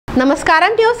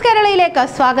നമസ്കാരം, ന്യൂസ് കേരളയിലേക്ക്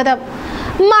സ്വാഗതം.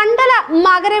 മണ്ഡല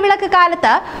മകരവിളക്ക്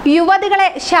കാലത്ത് യുവതികളെ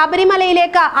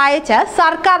ശബരിമലയിലേക്ക് അയച്ച്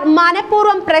സർക്കാർ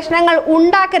മനഃപൂർവ്വം പ്രശ്നങ്ങൾ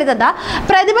ഉണ്ടാക്കരുതെന്ന്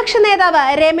പ്രതിപക്ഷ നേതാവ്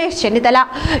രമേശ് ചെന്നിത്തല.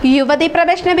 യുവതി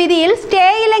പ്രവേശന വിധിയിൽ സ്റ്റേ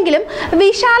ഇല്ലെങ്കിലും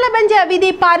വിശാല ബെഞ്ച്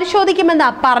വിധി പരിശോധിക്കുമെന്ന്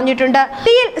പറഞ്ഞിട്ടുണ്ട്.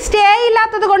 വിധിയിൽ സ്റ്റേ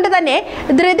ഇല്ലാത്തത് കൊണ്ട് തന്നെ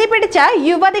ധൃതി പിടിച്ച്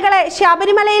യുവതികളെ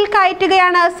ശബരിമലയിൽ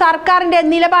കയറ്റുകയാണ് സർക്കാരിന്റെ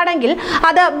നിലപാടെങ്കിൽ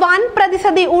അത് വൻ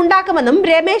പ്രതിസന്ധി ഉണ്ടാക്കുമെന്നും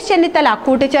രമേശ് ചെന്നിത്തല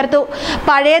കൂട്ടിച്ചേർത്തു.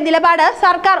 പഴയ നിലപാട്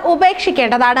സർക്കാർ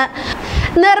ഉപേക്ഷിക്കേണ്ടതാണ്.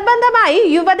 നിർബന്ധമായി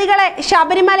യുവതികളെ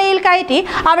ശബരിമലയിൽ കയറ്റി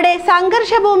അവിടെ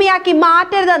സംഘർഷഭൂമിയാക്കി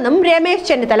മാറ്റരുതെന്നും രമേശ്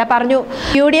ചെന്നിത്തല പറഞ്ഞു.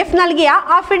 UDF നൽകിയ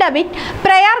അഫിഡവിറ്റ്,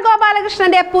 പ്രയാർ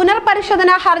ഗോപാലകൃഷ്ണന്റെ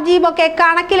പുനർപരിശോധനാ ഹർജിയുമൊക്കെ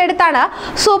കണക്കിലെടുത്താണ്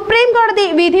സുപ്രീം കോടതി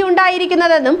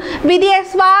വിധിയുണ്ടായിരിക്കുന്നതെന്നും വിധിയെ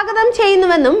സ്വാഗതം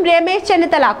ചെയ്യുന്നുവെന്നും രമേശ്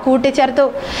ചെന്നിത്തല കൂട്ടിച്ചേർത്തു.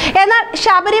 എന്നാൽ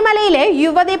ശബരിമലയിലെ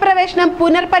യുവതി പ്രവേശനം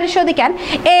പുനർപരിശോധിക്കാൻ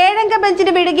 7-അംഗ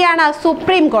ബെഞ്ചിന് വിടുകയാണ്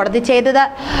സുപ്രീം കോടതി ചെയ്തത്.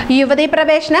 യുവതി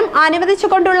പ്രവേശനം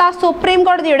അനുവദിച്ചുകൊണ്ടുള്ള സുപ്രീം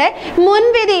കോടതിയുടെ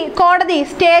മുൻവിധി കോടതി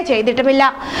സ്റ്റേ ചെയ്തിട്ടുമില്ല.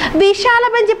 വിശാല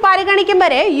ബെഞ്ച് പരിഗണിക്കും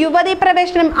വരെ യുവതി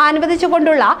പ്രവേശനം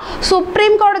അനുവദിച്ചുകൊണ്ടുള്ള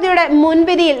സുപ്രീം കോടതിയുടെ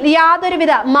മുൻവിധിയിൽ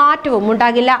യാതൊരുവിധ മാറ്റവും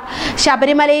ഉണ്ടാകില്ല.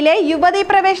 ശബരിമലയിലെ യുവതി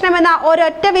പ്രവേശനം എന്ന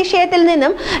ഒരൊറ്റ വിഷയത്തിൽ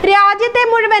നിന്നും രാജ്യത്തെ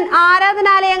മുഴുവൻ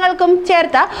ആരാധനാലയങ്ങൾക്കും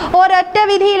ചേർത്ത് ഒരൊറ്റ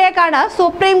വിധിയിലേക്കാണ്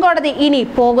സുപ്രീം കോടതി ഇനി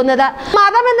പോകുന്നത്.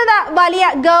 മതമെന്നത് വലിയ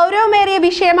ഗൗരവമേറിയ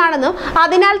വിഷയമാണെന്നും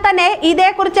അതിനാൽ തന്നെ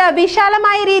ഇതേക്കുറിച്ച്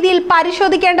വിശാലമായ രീതിയിൽ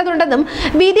പരിശോധിക്കേണ്ടതുണ്ടെന്നും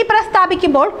വിധി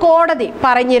പ്രസ്താവിക്കുമ്പോൾ കോടതി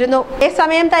പറഞ്ഞിരുന്നു.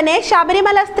 അതേസമയം തന്നെ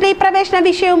ശബരിമല സ്ത്രീ പ്രവേശന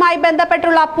വിഷയവുമായി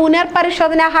ബന്ധപ്പെട്ടുള്ള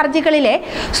പുനർപരിശോധനാ ഹർജികളിലെ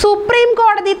സുപ്രീം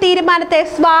കോടതി തീരുമാനത്തെ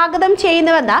സ്വാഗതം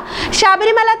ചെയ്യുന്നുവെന്ന്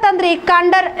ശബരിമല തന്ത്രി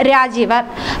കണ്ഠർ രാജീവർ.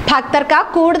 ഭക്തർക്ക്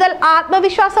കൂടുതൽ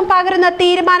ആത്മവിശ്വാസം പകരുന്ന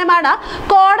തീരുമാനമാണ്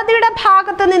കോടതിയുടെ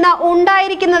ഭാഗത്തു നിന്ന്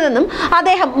ഉണ്ടായിരിക്കുന്നതെന്നും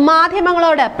അദ്ദേഹം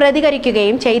മാധ്യമങ്ങളോട്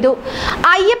പ്രതികരിക്കുകയും ചെയ്തു.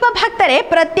 അയ്യപ്പ ഭക്തരെ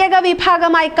പ്രത്യേക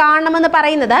വിഭാഗമായി കാണണമെന്ന്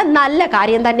പറയുന്നത് നല്ല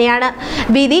കാര്യം തന്നെയാണ്.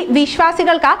 വിധി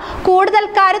വിശ്വാസികൾക്ക് കൂടുതൽ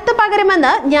കരുത്ത്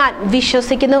പകരുമെന്ന് ഞാൻ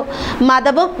വിശ്വസിക്കുന്നു.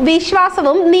 മതവും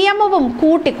വിശ്വാസവും നിയമവും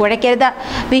കൂട്ടിക്കുഴയ്ക്കരുത്.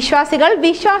 വിശ്വാസികൾ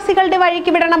വിശ്വാസികളുടെ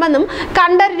വഴിക്ക് വിടണമെന്നും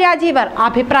കണ്ഠർ രാജീവർ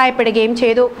അഭിപ്രായപ്പെടുകയും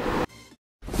ചെയ്തു.